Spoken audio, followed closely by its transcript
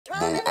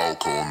More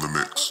alcohol on the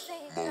mix.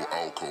 More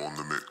alcohol on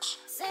the mix.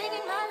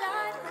 Saving my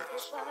life with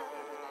his word.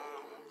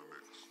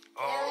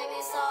 Killing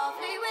me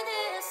softly with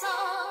his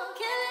song.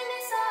 Killing me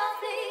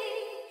softly.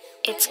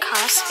 It's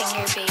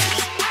Crossfinger, baby.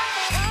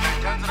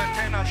 10 to the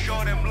 10, I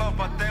show them love,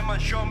 but they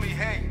must show me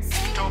hate.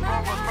 Joe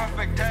bro was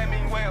perfect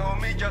timing, wait on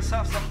me, just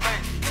have some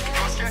faith.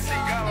 Los Jesse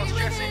Gallos,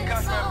 Jesse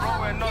Cash, my bro,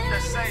 we're not the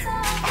same.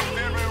 I'm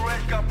very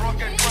rich, got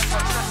broken trust,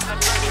 I'm just the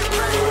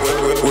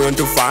best. We're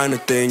into finer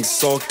things,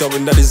 soaked up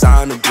in the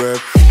designer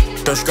drip.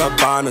 Touch got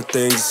finer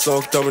things,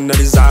 soaked up in the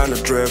designer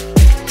drip.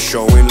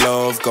 Showing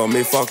love, got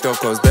me fucked up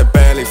cause they're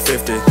barely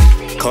 50.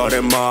 Cut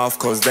them off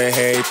cause they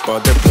hate,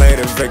 but they play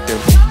the victim.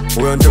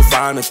 We're into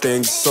finer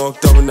things,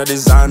 soaked up in the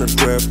designer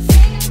drip.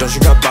 Touch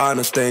got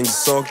finer things,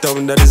 soaked up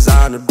in the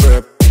designer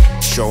drip.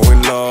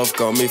 Showing love,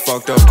 got me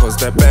fucked up cause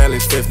they're barely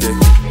 50.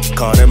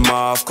 Cut them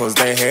off cause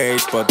they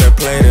hate, but they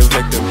play the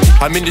victim.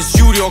 I'm in the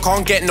studio,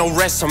 can't get no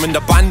rest. I'm in the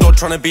bando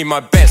trying to be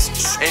my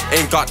best.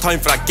 Ain't got time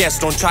for that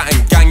guest. Don't chat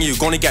and gang you,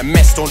 gonna get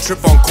messed. Don't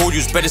trip on code,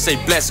 you better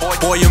say blessed.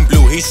 Boy in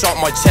blue, he shot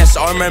my chest.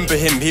 I remember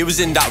him, he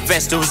was in that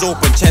vest. It was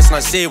open chest and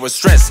I say it was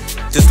stress.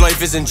 This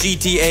life isn't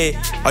GTA,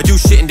 I do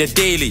shit in the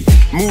daily.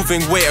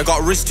 Moving weight, I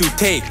got risks to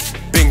take.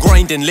 Been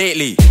grinding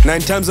lately.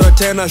 9 times out of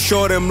 10 I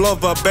show them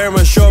love, but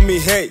Bearman show me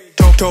hate.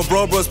 Told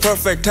bro was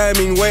perfect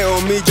timing, wait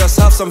on me, just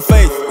have some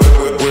faith.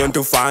 We're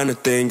into finer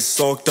things,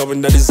 soaked up in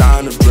the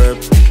designer drip.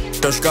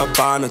 Touch got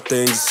finer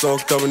things,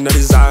 soaked up in the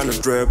designer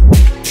drip.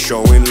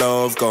 Showing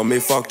love, got me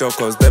fucked up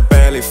cause they're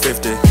barely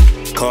 50.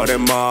 Cut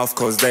them off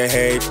cause they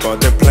hate, but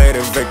they play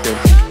the victim.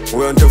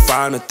 We're into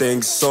finer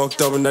things,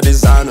 soaked up in the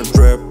designer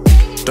drip.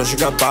 Touch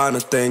got finer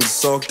things,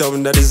 soaked up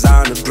in the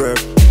designer drip.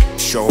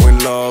 Showing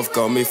love,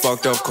 got me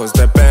fucked up cause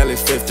they're barely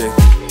 50.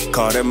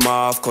 Cut them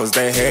off cause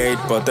they hate,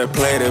 but they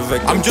play the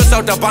victim. I'm just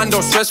out the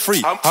bando, stress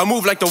free. I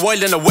move like the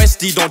wild in the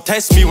Westie. Don't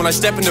test me when I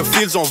step in the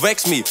fields, don't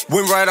vex me.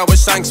 Win right out with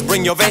shanks,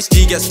 bring your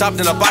vestie. Get stabbed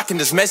in the back in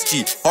this mess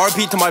G.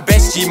 RP to my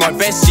best G, my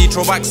best G.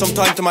 Throw back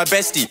sometime to my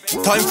bestie.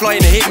 Time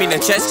flying to hit me in the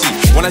chest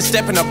G. When I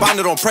step in the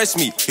bando, don't press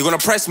me. You're gonna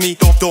press me,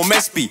 don't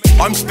mess me.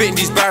 I'm spitting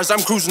these bars,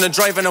 I'm cruising and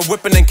driving and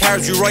whipping in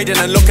cars. You riding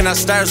and looking at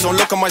stars, don't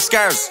look at my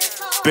scars.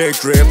 Big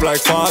drip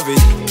like Favi,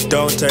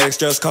 don't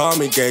text, just call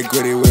me. Get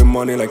gritty with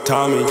money like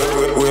Tommy.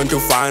 We're into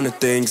finer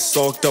things,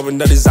 soaked up in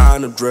the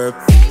designer drip.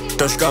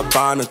 Touch got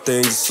finer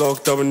things,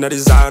 soaked up in the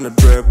designer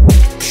drip.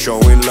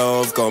 Showing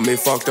love, got me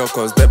fucked up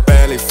cause they're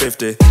barely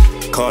 50.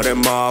 Cut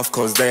them off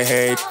cause they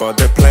hate, but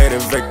they play the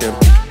victim.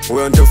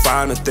 We're into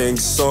finer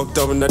things, soaked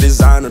up in the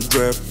designer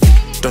drip.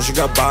 Touch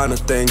got finer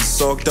things,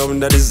 soaked up in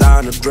the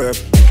designer drip.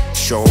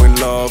 Showing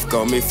love,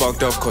 got me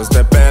fucked up cause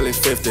they're barely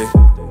 50.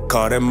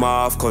 Cut them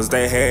off cause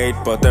they hate,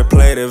 but they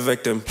play the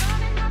victim.